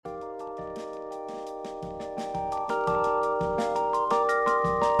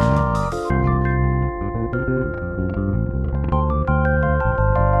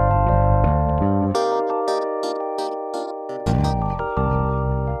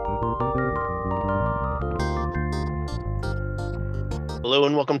Hello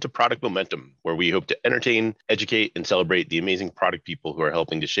and welcome to Product Momentum, where we hope to entertain, educate, and celebrate the amazing product people who are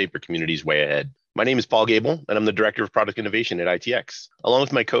helping to shape our community's way ahead. My name is Paul Gable, and I'm the Director of Product Innovation at ITX. Along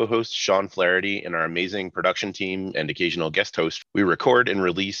with my co-host, Sean Flaherty, and our amazing production team and occasional guest host, we record and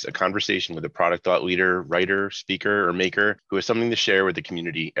release a conversation with a product thought leader, writer, speaker, or maker who has something to share with the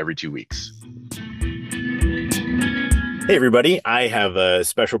community every 2 weeks. Hey, everybody. I have a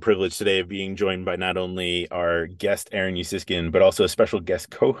special privilege today of being joined by not only our guest, Aaron Usiskin, but also a special guest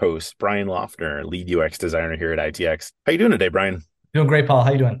co-host, Brian Loftner, lead UX designer here at ITX. How you doing today, Brian? Doing great, Paul.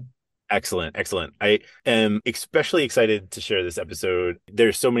 How you doing? Excellent, excellent. I am especially excited to share this episode.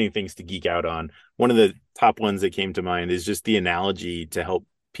 There's so many things to geek out on. One of the top ones that came to mind is just the analogy to help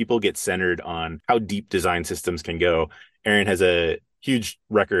people get centered on how deep design systems can go. Aaron has a huge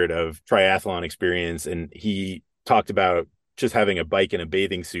record of triathlon experience, and he talked about just having a bike and a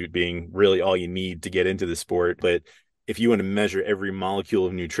bathing suit being really all you need to get into the sport. But if you want to measure every molecule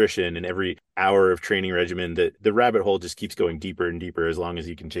of nutrition and every hour of training regimen, the rabbit hole just keeps going deeper and deeper as long as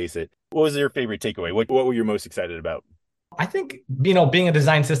you can chase it. What was your favorite takeaway? What were you most excited about? I think, being a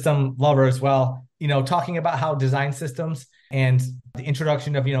design system lover as well, talking about how design systems and the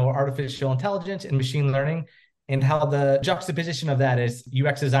introduction of, artificial intelligence and machine learning, and how the juxtaposition of that is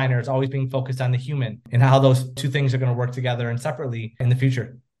UX designers always being focused on the human and how those two things are going to work together and separately in the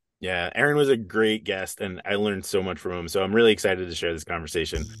future. Yeah, Aaron was a great guest, and I learned so much from him. So I'm really excited to share this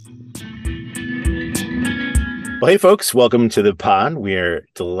conversation. Well, hey, folks, welcome to the pod. We are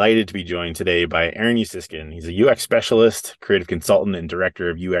delighted to be joined today by Aaron Usiskin. He's a UX specialist, creative consultant, and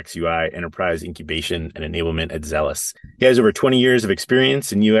director of UX UI enterprise incubation and enablement at Zealous. He has over 20 years of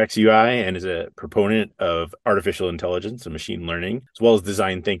experience in UX UI and is a proponent of artificial intelligence and machine learning, as well as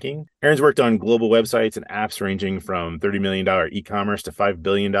design thinking. Aaron's worked on global websites and apps ranging from $30 million e-commerce to $5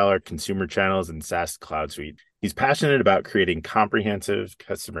 billion consumer channels and SaaS cloud suite. He's passionate about creating comprehensive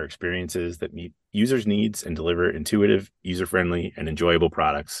customer experiences that meet users' needs and deliver intuitive, user-friendly, and enjoyable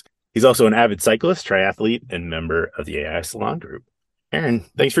products. He's also an avid cyclist, triathlete, and member of the AI Salon Group. Aaron,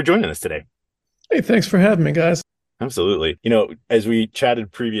 thanks for joining us today. Hey, thanks for having me, guys. Absolutely. As we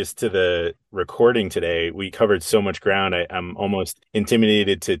chatted previous to the recording today, we covered so much ground. I'm almost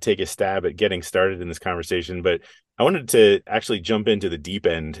intimidated to take a stab at getting started in this conversation, but I wanted to actually jump into the deep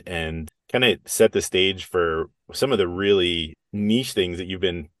end and kind of set the stage for some of the really niche things that you've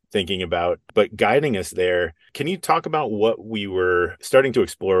been thinking about, but guiding us there. Can you talk about what we were starting to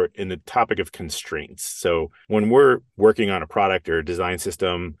explore in the topic of constraints? So when we're working on a product or a design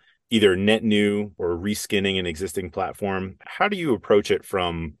system, either net new or reskinning an existing platform, how do you approach it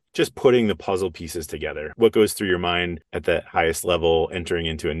from just putting the puzzle pieces together? What goes through your mind at the highest level entering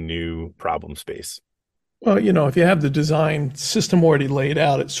into a new problem space? Well, if you have the design system already laid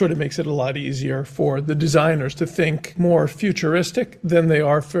out, it sort of makes it a lot easier for the designers to think more futuristic than they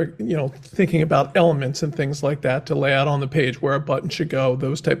are for, thinking about elements and things like that to lay out on the page where a button should go,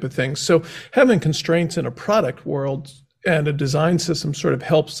 those type of things. So having constraints in a product world and a design system sort of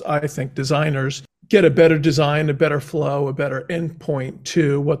helps, I think, designers get a better design, a better flow, a better endpoint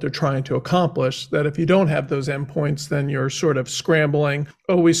to what they're trying to accomplish. That if you don't have those endpoints, then you're sort of scrambling,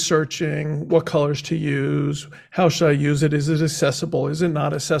 always searching what colors to use, how should I use it, is it accessible, is it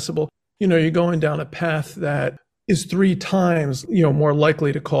not accessible? You're going down a path that is 3 times, more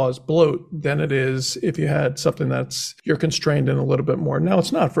likely to cause bloat than it is if you had something that's you're constrained in a little bit more. Now,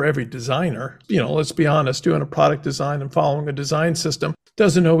 it's not for every designer. Let's be honest, doing a product design and following a design system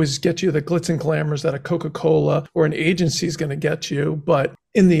doesn't always get you the glitz and glamours that a Coca-Cola or an agency is going to get you. But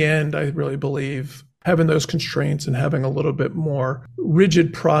in the end, I really believe having those constraints and having a little bit more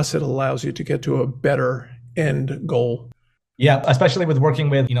rigid process allows you to get to a better end goal. Yeah, especially with working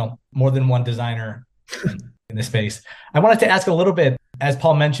with, more than one designer in this space. I wanted to ask a little bit, as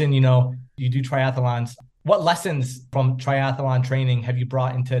Paul mentioned, you do triathlons. What lessons from triathlon training have you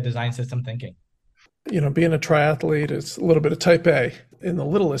brought into design system thinking? Being a triathlete is a little bit of type A. In the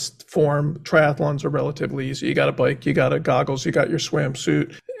littlest form, triathlons are relatively easy. You got a bike, you got a goggles, you got your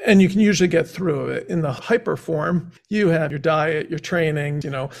swimsuit, and you can usually get through it. In the hyper form, you have your diet, your training,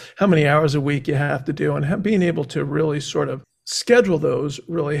 how many hours a week you have to do, and being able to really sort of schedule those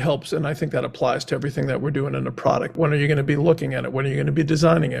really helps. And I think that applies to everything that we're doing in a product. When are you going to be looking at it? When are you going to be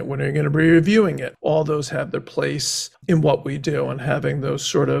designing it? When are you going to be reviewing it? All those have their place in what we do, and having those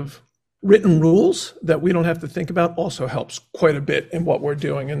sort of written rules that we don't have to think about also helps quite a bit in what we're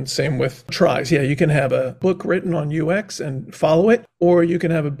doing. And same with tries. Yeah, you can have a book written on UX and follow it, or you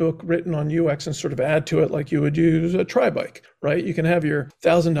can have a book written on UX and sort of add to it like you would use a tri bike, right? You can have your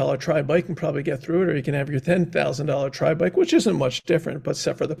 $1,000 tri bike and probably get through it, or you can have your $10,000 tri bike, which isn't much different, but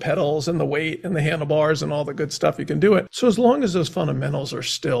except for the pedals and the weight and the handlebars and all the good stuff, you can do it. So as long as those fundamentals are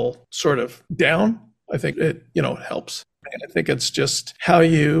still sort of down, I think it, helps. I think it's just how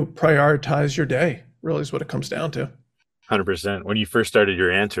you prioritize your day really is what it comes down to. 100%. When you first started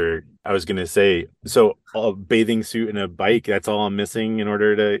your answer, I was going to say, so a bathing suit and a bike, that's all I'm missing in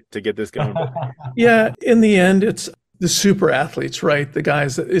order to get this going. Yeah, in the end, it's the super athletes, right? The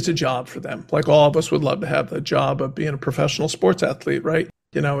guys that it's a job for them. Like all of us would love to have the job of being a professional sports athlete, right?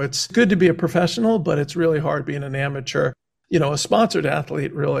 It's good to be a professional, but it's really hard being an amateur. A sponsored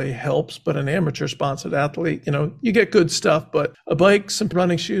athlete really helps, but an amateur sponsored athlete, you get good stuff, but a bike, some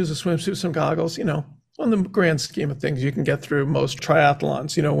running shoes, a swimsuit, some goggles, on the grand scheme of things, you can get through most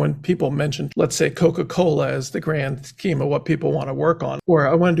triathlons. When people mention, let's say Coca-Cola as the grand scheme of what people want to work on, or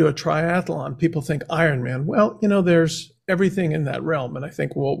I want to do a triathlon, people think Ironman. Well, there's everything in that realm. And I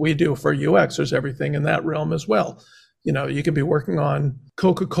think what we do for UX, there's everything in that realm as well. You could be working on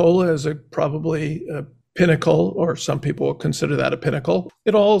Coca-Cola as probably a pinnacle, or some people will consider that a pinnacle.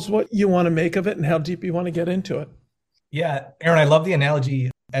 It all is what you want to make of it and how deep you want to get into it. Yeah, Aaron, I love the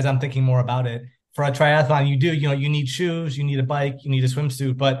analogy as I'm thinking more about it. For a triathlon, you need shoes, you need a bike, you need a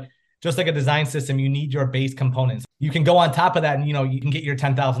swimsuit, but just like a design system, you need your base components. You can go on top of that and, you can get your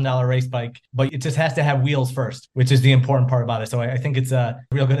 $10,000 race bike, but it just has to have wheels first, which is the important part about it. So I think it's a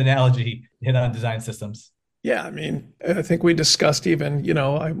real good analogy on design systems. Yeah, I think we discussed even,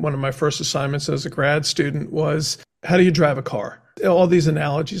 one of my first assignments as a grad student was, how do you drive a car? All these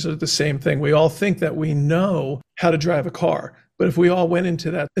analogies are the same thing. We all think that we know how to drive a car. But if we all went into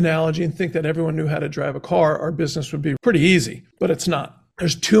that analogy and think that everyone knew how to drive a car, our business would be pretty easy, but it's not.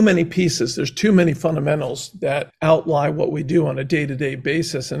 There's too many pieces. There's too many fundamentals that outline what we do on a day-to-day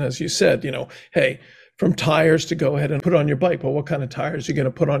basis. And as you said, hey, from tires to go ahead and put on your bike. Well, what kind of tires are you going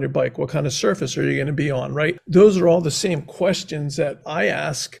to put on your bike? What kind of surface are you going to be on, right? Those are all the same questions that I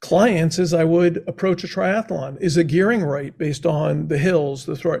ask clients as I would approach a triathlon. Is the gearing right based on the hills,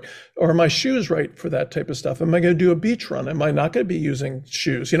 the throat? Or are my shoes right for that type of stuff? Am I going to do a beach run? Am I not going to be using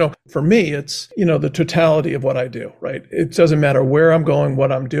shoes? For me, it's, the totality of what I do, right? It doesn't matter where I'm going,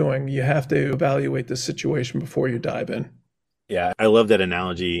 what I'm doing. You have to evaluate the situation before you dive in. Yeah, I love that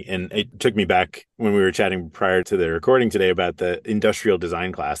analogy. And it took me back when we were chatting prior to the recording today about the industrial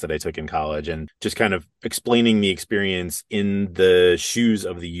design class that I took in college, and just kind of explaining the experience in the shoes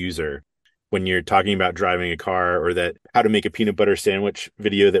of the user. When you're talking about driving a car, or that how to make a peanut butter sandwich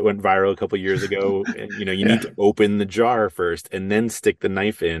video that went viral a couple of years ago, and, you need to open the jar first and then stick the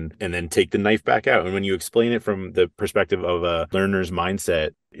knife in and then take the knife back out. And when you explain it from the perspective of a learner's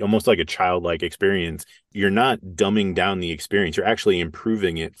mindset, almost like a childlike experience, you're not dumbing down the experience. You're actually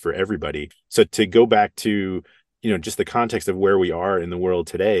improving it for everybody. So to go back to, just the context of where we are in the world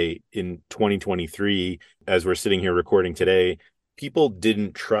today in 2023, as we're sitting here recording today, people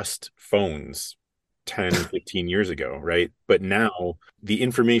didn't trust phones 10, 15 years ago, right? But now the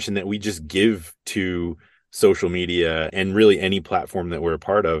information that we just give to social media and really any platform that we're a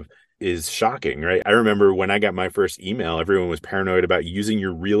part of is shocking, right? I remember when I got my first email, everyone was paranoid about using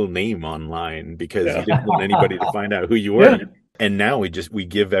your real name online because you didn't want anybody to find out who you were. Yeah. And now we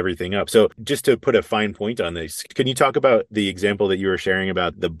give everything up. So just to put a fine point on this, can you talk about the example that you were sharing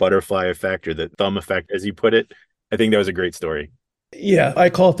about the butterfly effect, or the thumb effect, as you put it? I think that was a great story. Yeah, I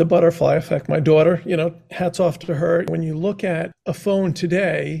call it the butterfly effect. My daughter, hats off to her. When you look at a phone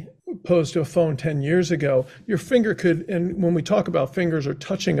today, opposed to a phone 10 years ago, your finger could, and when we talk about fingers or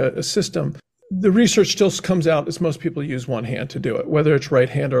touching a system, the research still comes out as most people use one hand to do it, whether it's right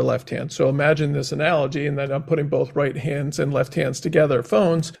hand or left hand. So imagine this analogy, and then I'm putting both right hands and left hands together.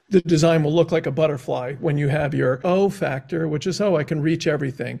 Phones, the design will look like a butterfly when you have your O factor, which is, I can reach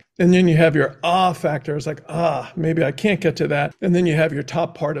everything. And then you have your factor. It's like, maybe I can't get to that. And then you have your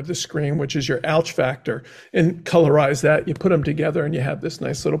top part of the screen, which is your ouch factor. And colorize that. You put them together and you have this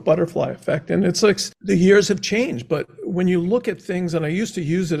nice little butterfly effect. And it's like the years have changed. But when you look at things, and I used to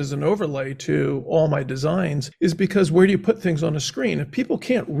use it as an overlay to all my designs, is because where do you put things on a screen? If people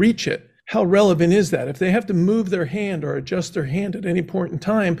can't reach it, how relevant is that? If they have to move their hand or adjust their hand at any point in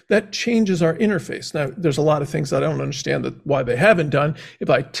time, that changes our interface. Now, there's a lot of things that I don't understand why they haven't done. If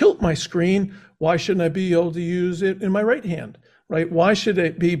I tilt my screen, why shouldn't I be able to use it in my right hand? right? Why should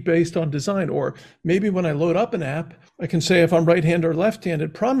it be based on design? Or maybe when I load up an app, I can say if I'm right-handed or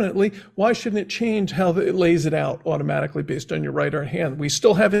left-handed prominently, why shouldn't it change how it lays it out automatically based on your right or hand? We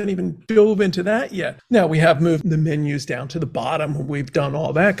still haven't even dove into that yet. Now we have moved the menus down to the bottom. We've done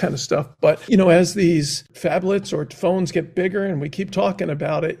all that kind of stuff. But, as these phablets or phones get bigger and we keep talking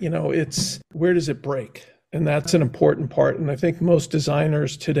about it, it's where does it break? And that's an important part. And I think most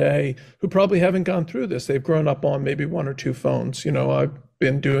designers today who probably haven't gone through this, they've grown up on maybe one or two phones. I've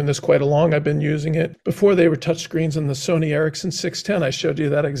been doing this quite a long. I've been using it before they were touchscreens on the Sony Ericsson 610. I showed you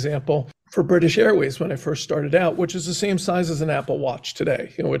that example for British Airways when I first started out, which is the same size as an Apple Watch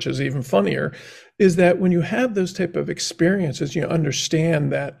today, which is even funnier, is that when you have those type of experiences, you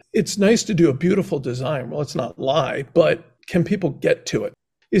understand that it's nice to do a beautiful design. Well, let's not lie, but can people get to it?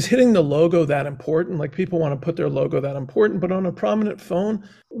 Is hitting the logo that important? Like people want to put their logo that important, but on a prominent phone,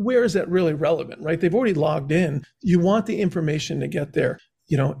 where is that really relevant, right? They've already logged in. You want the information to get there.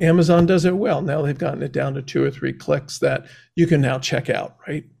 Amazon does it well. Now they've gotten it down to 2 or 3 clicks that you can now check out,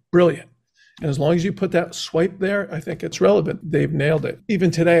 right? Brilliant. And as long as you put that swipe there, I think it's relevant. They've nailed it. Even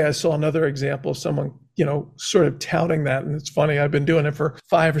today, I saw another example of someone, sort of touting that. And it's funny, I've been doing it for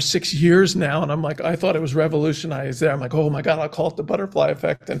 5 or 6 years now. And I'm like, I thought it was revolutionized there. I'm like, oh my God, I'll call it the butterfly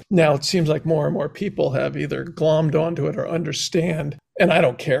effect. And now it seems like more and more people have either glommed onto it or understand. And I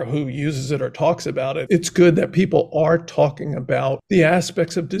don't care who uses it or talks about it. It's good that people are talking about the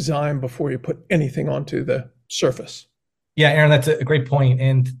aspects of design before you put anything onto the surface. Yeah, Aaron, that's a great point.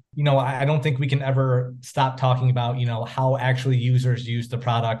 And, I don't think we can ever stop talking about, how actually users use the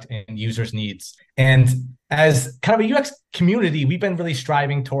product and users' needs. And as kind of a UX community, we've been really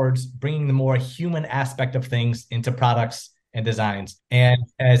striving towards bringing the more human aspect of things into products and designs. And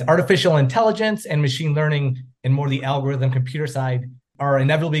as artificial intelligence and machine learning and more the algorithm computer side are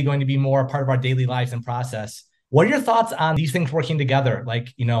inevitably going to be more a part of our daily lives and process, what are your thoughts on these things working together?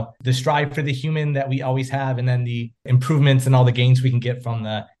 Like, the strive for the human that we always have, and then the improvements and all the gains we can get from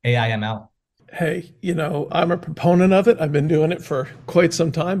the AI ML. Hey, I'm a proponent of it. I've been doing it for quite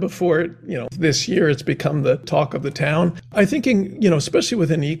some time before it, this year it's become the talk of the town. I think especially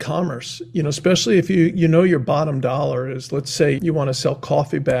within e-commerce, especially if your bottom dollar is, let's say you want to sell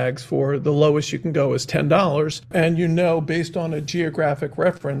coffee bags for the lowest you can go is $10. And based on a geographic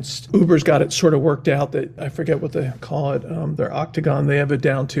reference, Uber's got it sort of worked out that I forget what they call it. Their Octagon, they have it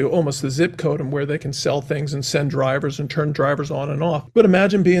down to almost the zip code and where they can sell things and send drivers and turn drivers on and off. But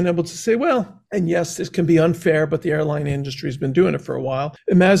imagine being able to say, well, and yes, this can be unfair, but the airline industry has been doing it for a while.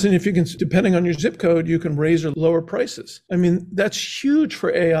 Imagine if you can, depending on your zip code, you can raise or lower prices. I mean, that's huge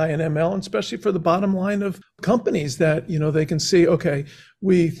for AI and ML, and especially for the bottom line of companies that, they can see, okay,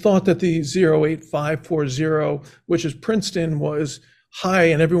 we thought that the 08540, which is Princeton, was high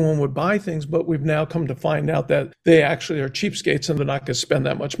and everyone would buy things, but we've now come to find out that they actually are cheapskates and they're not going to spend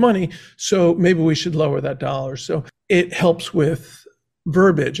that much money. So maybe we should lower that dollar. So it helps with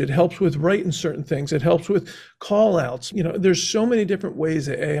verbiage. It helps with writing certain things. It helps with call outs. There's so many different ways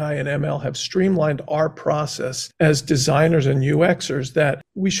that AI and ML have streamlined our process as designers and UXers that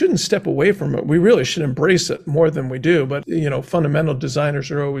we shouldn't step away from it. We really should embrace it more than we do. But, fundamental designers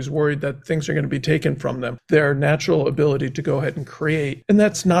are always worried that things are going to be taken from them, their natural ability to go ahead and create. And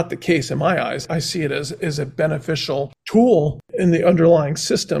that's not the case in my eyes. I see it as a beneficial tool in the underlying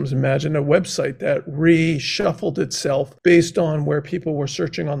systems. Imagine a website that reshuffled itself based on where people were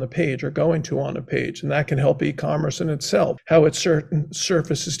searching on the page or going to on a page. And that can help e-commerce in itself, how it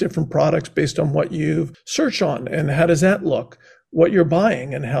surfaces different products based on what you've searched on. And how does that look? What you're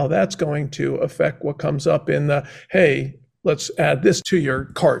buying and how that's going to affect what comes up in the, hey, let's add this to your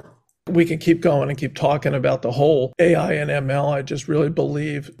cart. We can keep going and keep talking about the whole AI and ML. I just really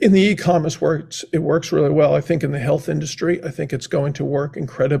believe in the e-commerce it works really well. I think in the health industry, I think it's going to work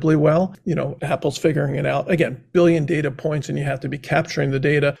incredibly well. Apple's figuring it out. Again, billion data points and you have to be capturing the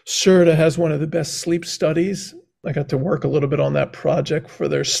data. Serta has one of the best sleep studies. I got to work a little bit on that project for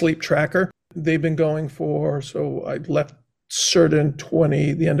their sleep tracker. They've been going so I left Serta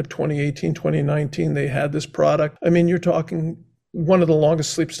in the end of 2018, 2019. They had this product. I mean, you're talking one of the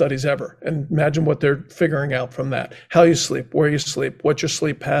longest sleep studies ever. And imagine what they're figuring out from that. How you sleep, where you sleep, what's your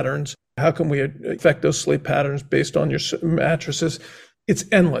sleep patterns, how can we affect those sleep patterns based on your mattresses. It's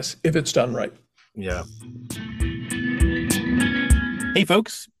endless if it's done right. Yeah. Hey,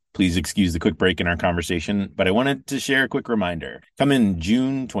 folks. Please excuse the quick break in our conversation, but I wanted to share a quick reminder. Come in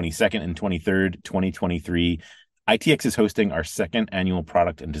June 22nd and 23rd, 2023, ITX is hosting our second annual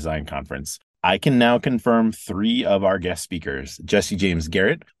Product and Design Conference. I can now confirm three of our guest speakers. Jesse James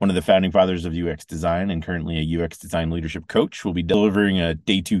Garrett, one of the founding fathers of UX design and currently a UX design leadership coach, will be delivering a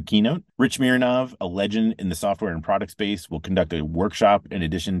day 2 keynote. Rich Mironov, a legend in the software and product space, will conduct a workshop in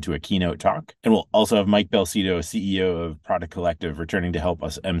addition to a keynote talk. And we'll also have Mike Belcito, CEO of Product Collective, returning to help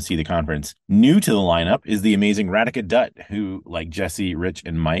us MC the conference. New to the lineup is the amazing Radhika Dutt, who, like Jesse, Rich,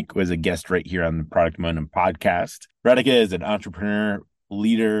 and Mike, was a guest right here on the Product Momentum podcast. Radhika is an entrepreneur,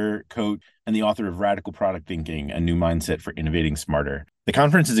 leader, coach, and the author of Radical Product Thinking, a new mindset for innovating smarter. The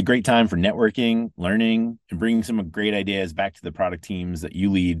conference is a great time for networking, learning, and bringing some great ideas back to the product teams that you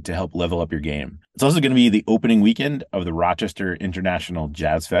lead to help level up your game. It's also going to be the opening weekend of the Rochester International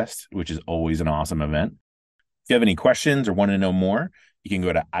Jazz Fest, which is always an awesome event. If you have any questions or want to know more, you can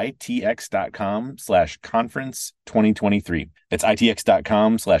go to itx.com/conference 2023. That's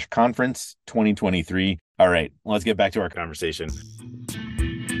itx.com/conference 2023. All right, let's get back to our conversation.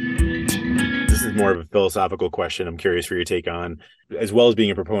 This is more of a philosophical question I'm curious for your take on. As well as being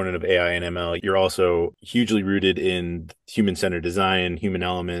a proponent of AI and ML, you're also hugely rooted in human-centered design, human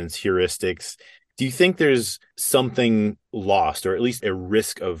elements, heuristics. Do you think there's something lost, or at least a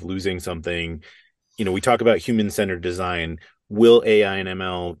risk of losing something? We talk about human-centered design. Will AI and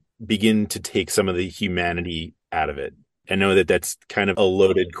ML begin to take some of the humanity out of it? I know that that's kind of a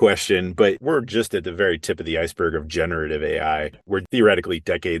loaded question, but we're just at the very tip of the iceberg of generative AI. We're theoretically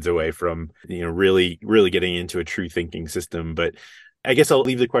decades away from, really getting into a true thinking system. But I guess I'll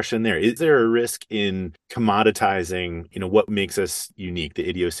leave the question there. Is there a risk in commoditizing, what makes us unique, the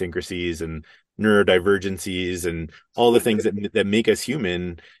idiosyncrasies and neurodivergencies and all the things that make us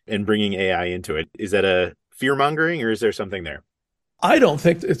human, and bringing AI into it? Is that a fear mongering, or is there something there? I don't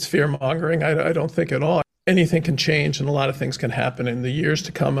think it's fear mongering. I don't think at all. Anything can change and a lot of things can happen in the years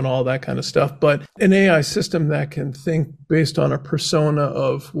to come and all that kind of stuff. But an AI system that can think based on a persona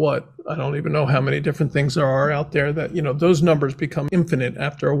of what, I don't even know how many different things there are out there, that, those numbers become infinite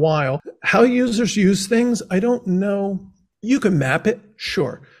after a while. How users use things, I don't know. You can map it,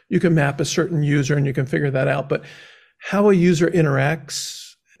 sure. You can map a certain user and you can figure that out. But how a user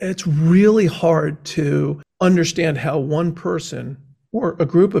interacts, it's really hard to understand how one person or a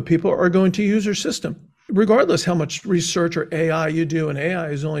group of people are going to use your system. Regardless how much research or AI you do, and AI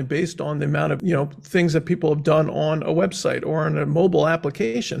is only based on the amount of, things that people have done on a website or on a mobile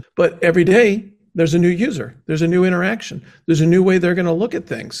application. But every day there's a new user, there's a new interaction, there's a new way they're going to look at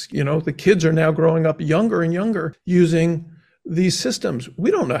things. The kids are now growing up younger and younger using these systems.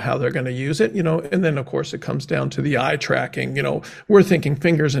 We don't know how they're going to use it, and then of course it comes down to the eye tracking, we're thinking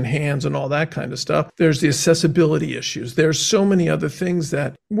fingers and hands and all that kind of stuff. There's the accessibility issues. There's so many other things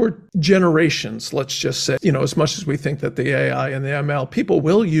that we're generations, let's just say, as much as we think that the AI and the ML, people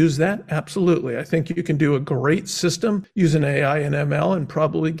will use that. Absolutely. I think you can do a great system using AI and ML and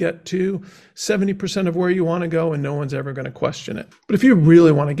probably get to 70% of where you want to go, and no one's ever going to question it. But if you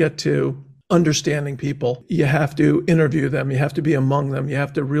really want to get to understanding people, you have to interview them, you have to be among them, you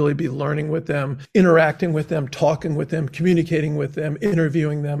have to really be learning with them, interacting with them, talking with them, communicating with them,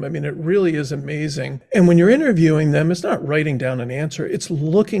 interviewing them. I mean, it really is amazing. And when you're interviewing them, it's not writing down an answer, it's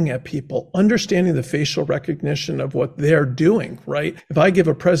looking at people, understanding the facial recognition of what they're doing, right? If I give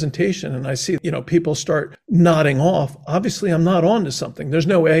a presentation and I see, people start nodding off, obviously I'm not on to something. There's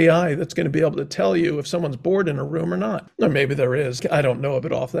no AI that's going to be able to tell you if someone's bored in a room or not. Or maybe there is, I don't know of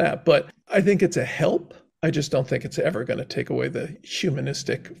it off that, but I think it's a help. I just don't think it's ever going to take away the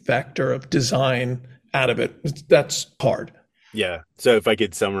humanistic factor of design out of it. That's hard. Yeah. So if I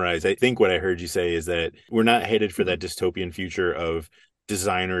could summarize, I think what I heard you say is that we're not headed for that dystopian future of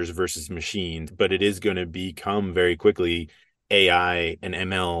designers versus machines, but it is going to become very quickly AI and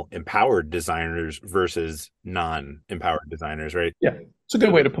ML empowered designers versus non-empowered designers, right? Yeah. It's a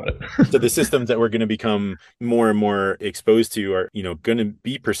good way to put it. So the systems that we're going to become more and more exposed to are, going to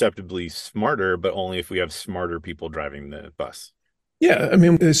be perceptibly smarter, but only if we have smarter people driving the bus. Yeah, I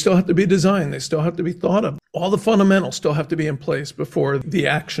mean, they still have to be designed. They still have to be thought of. All the fundamentals still have to be in place before the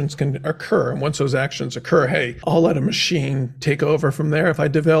actions can occur. And once those actions occur, hey, I'll let a machine take over from there. If I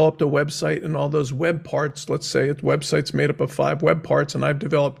developed a website and all those web parts, let's say a website's made up of 5 web parts and I've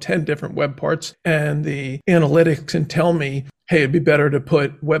developed 10 different web parts, and the analytics can tell me, hey, it'd be better to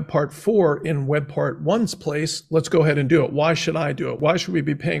put web part 4 in web part 1's place. Let's go ahead and do it. Why should I do it? Why should we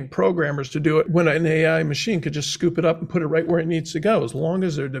be paying programmers to do it when an AI machine could just scoop it up and put it right where it needs to go? As long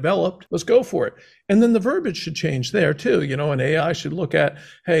as they're developed, let's go for it. And then the verbiage should change there too. An AI should look at,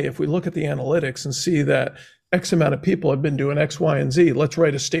 hey, if we look at the analytics and see that X amount of people have been doing X, Y, and Z, let's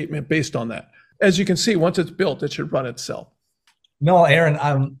write a statement based on that. As you can see, once it's built, it should run itself. No, Aaron,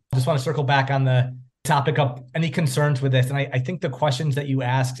 I just want to circle back on the topic up any concerns with this. And I think the questions that you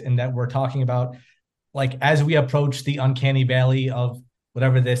asked and that we're talking about, like as we approach the uncanny valley of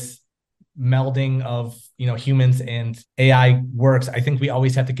whatever this melding of humans and AI works, I think we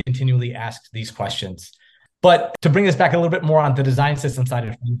always have to continually ask these questions. But to bring this back a little bit more on the design system side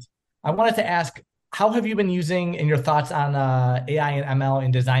of things, I wanted to ask, how have you been using and your thoughts on AI and ML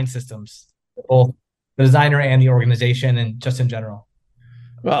in design systems, both the designer and the organization and just in general?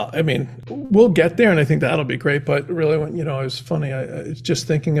 Well, I mean, we'll get there, and I think that'll be great. But really, when it was funny. I was just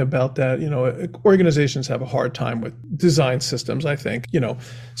thinking about that. Organizations have a hard time with design systems. I think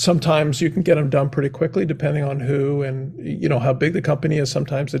sometimes you can get them done pretty quickly, depending on who and how big the company is.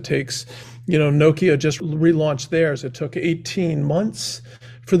 Sometimes it takes, Nokia just relaunched theirs. It took 18 months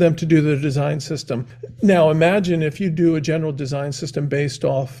for them to do the design system. Now imagine if you do a general design system based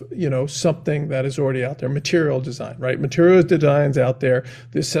off, something that is already out there, material design, right? Material design's out there.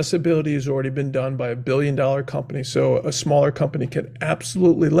 The accessibility has already been done by $1 billion company. So a smaller company can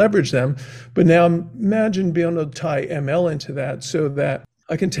absolutely leverage them. But now imagine being able to tie ML into that so that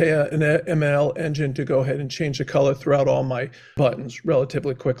I can tell an ML engine to go ahead and change the color throughout all my buttons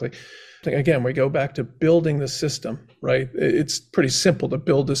relatively quickly. Again, we go back to building the system, right? It's pretty simple to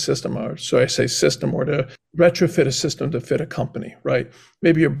build a system, or so I say system, or to retrofit a system to fit a company, right?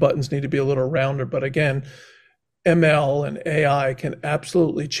 Maybe your buttons need to be a little rounder, but again, ML and AI can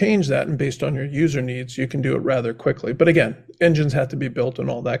absolutely change that. And based on your user needs, you can do it rather quickly. But again, engines have to be built and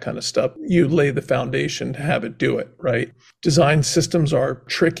all that kind of stuff. You lay the foundation to have it do it, right? Design systems are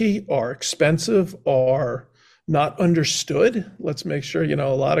tricky, are expensive, are not understood. Let's make sure, a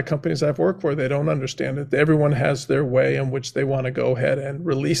lot of companies I've worked for, they don't understand it. Everyone has their way in which they want to go ahead and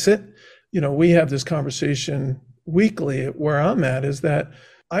release it. We have this conversation weekly where I'm at, is that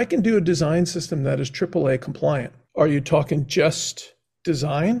I can do a design system that is AAA compliant. Are you talking just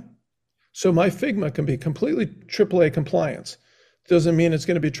design? So my Figma can be completely AAA compliance. Doesn't mean it's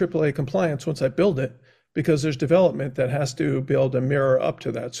going to be AAA compliance once I build it, because there's development that has to be able to mirror up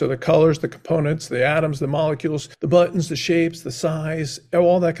to that. So the colors, the components, the atoms, the molecules, the buttons, the shapes, the size,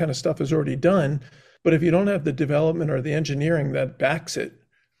 all that kind of stuff is already done. But if you don't have the development or the engineering that backs it,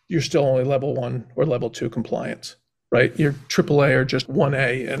 you're still only level 1 or level 2 compliance, right? You're AAA or just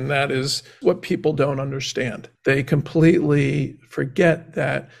 1A, and that is what people don't understand. They completely forget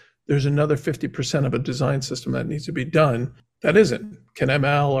that there's another 50% of a design system that needs to be done. That isn't. Can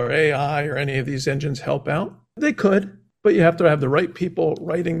ML or AI or any of these engines help out? They could, but you have to have the right people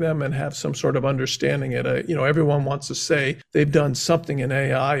writing them and have some sort of understanding it. Everyone wants to say they've done something in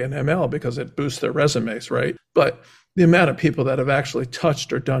AI and ML because it boosts their resumes, right? But the amount of people that have actually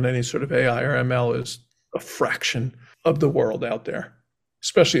touched or done any sort of AI or ML is a fraction of the world out there,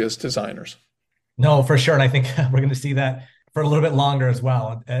 especially as designers. No, for sure. And I think we're going to see that for a little bit longer as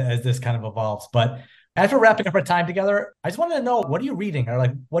well as this kind of evolves. But as we're wrapping up our time together, I just wanted to know, what are you reading,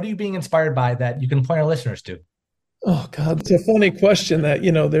 or what are you being inspired by that you can point our listeners to? Oh, God, it's a funny question that,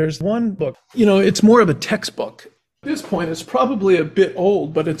 there's one book, it's more of a textbook. At this point, it's probably a bit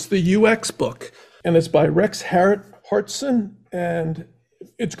old, but it's the UX book, and it's by Rex Hartson, and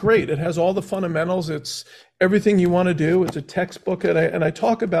it's great. It has all the fundamentals. It's everything you want to do. It's a textbook, and I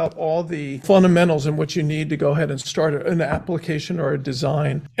talk about all the fundamentals in which you need to go ahead and start an application or a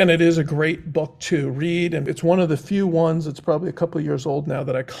design. And it is a great book to read, and it's one of the few ones, it's probably a couple of years old now,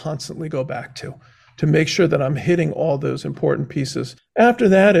 that I constantly go back to make sure that I'm hitting all those important pieces. After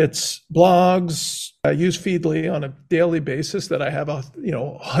that, it's blogs. I use Feedly on a daily basis, that I have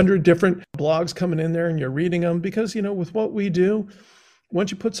 100 different blogs coming in there, and you're reading them because, with what we do,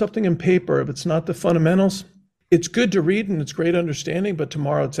 once you put something in paper, if it's not the fundamentals, it's good to read and it's great understanding, but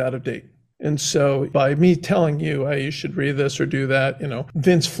tomorrow it's out of date. And so by me telling you, hey, you should read this or do that,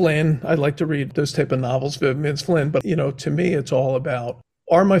 Vince Flynn, I like to read those type of novels, Vince Flynn, but, to me, it's all about,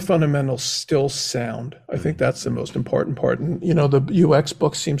 are my fundamentals still sound? I think that's the most important part. And, the UX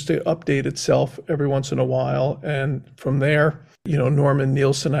book seems to update itself every once in a while. And from there, Norman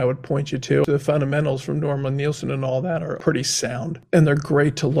Nielsen, I would point you to. The fundamentals from Norman Nielsen and all that are pretty sound, and they're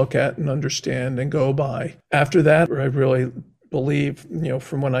great to look at and understand and go by. After that, I really believe,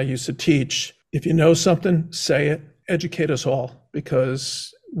 from when I used to teach, if you know something, say it, educate us all,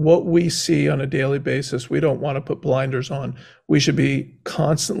 because what we see on a daily basis, we don't want to put blinders on. We should be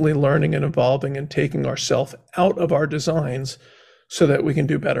constantly learning and evolving and taking ourselves out of our designs so that we can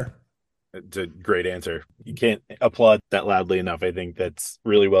do better. It's a great answer. You can't applaud that loudly enough. I think that's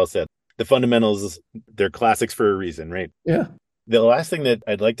really well said. The fundamentals, they're classics for a reason, right? Yeah. The last thing that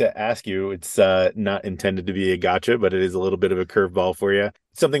I'd like to ask you, it's not intended to be a gotcha, but it is a little bit of a curveball for you.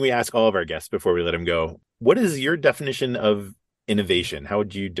 Something we ask all of our guests before we let them go. What is your definition of innovation? How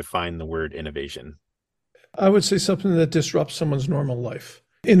would you define the word innovation? I would say something that disrupts someone's normal life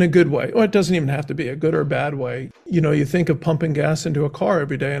in a good way. Or it doesn't even have to be a good or bad way. You think of pumping gas into a car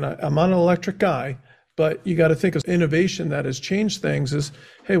every day, and I'm not an electric guy, but you got to think of innovation that has changed things is,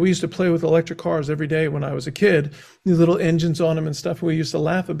 hey, we used to play with electric cars every day when I was a kid, these little engines on them and stuff. And we used to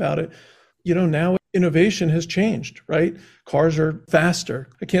laugh about it. Now innovation has changed, right? Cars are faster.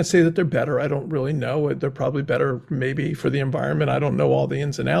 I can't say that they're better. I don't really know. They're probably better maybe for the environment. I don't know all the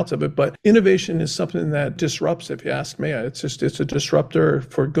ins and outs of it, but innovation is something that disrupts, if you ask me. It's a disruptor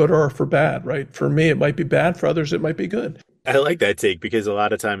for good or for bad, right? For me, it might be bad. For others, it might be good. I like that take because a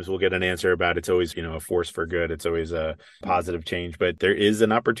lot of times we'll get an answer about it's always, a force for good. It's always a positive change, but there is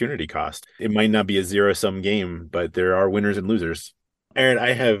an opportunity cost. It might not be a zero-sum game, but there are winners and losers. Aaron,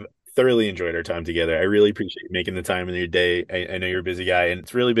 I have thoroughly enjoyed our time together. I really appreciate you making the time in your day. I know you're a busy guy, and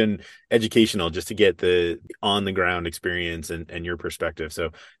it's really been educational just to get the on the ground experience and your perspective.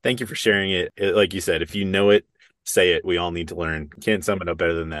 So thank you for sharing it. Like you said, if you know it, say it. We all need to learn. Can't sum it up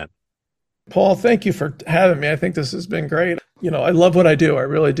better than that. Paul, thank you for having me. I think this has been great. I love what I do. I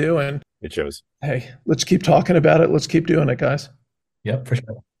really do. And It shows. hey, let's keep talking about it. Let's keep doing it, guys. Yep, for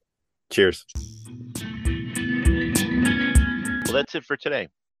sure. Cheers. Well, that's it for today.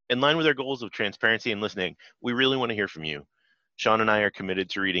 In line with our goals of transparency and listening, we really want to hear from you. Sean and I are committed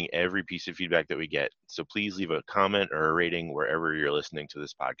to reading every piece of feedback that we get, so please leave a comment or a rating wherever you're listening to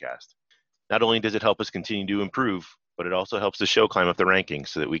this podcast. Not only does it help us continue to improve, but it also helps the show climb up the rankings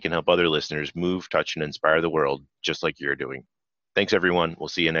so that we can help other listeners move, touch, and inspire the world just like you're doing. Thanks, everyone. We'll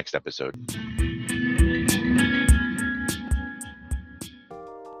see you next episode.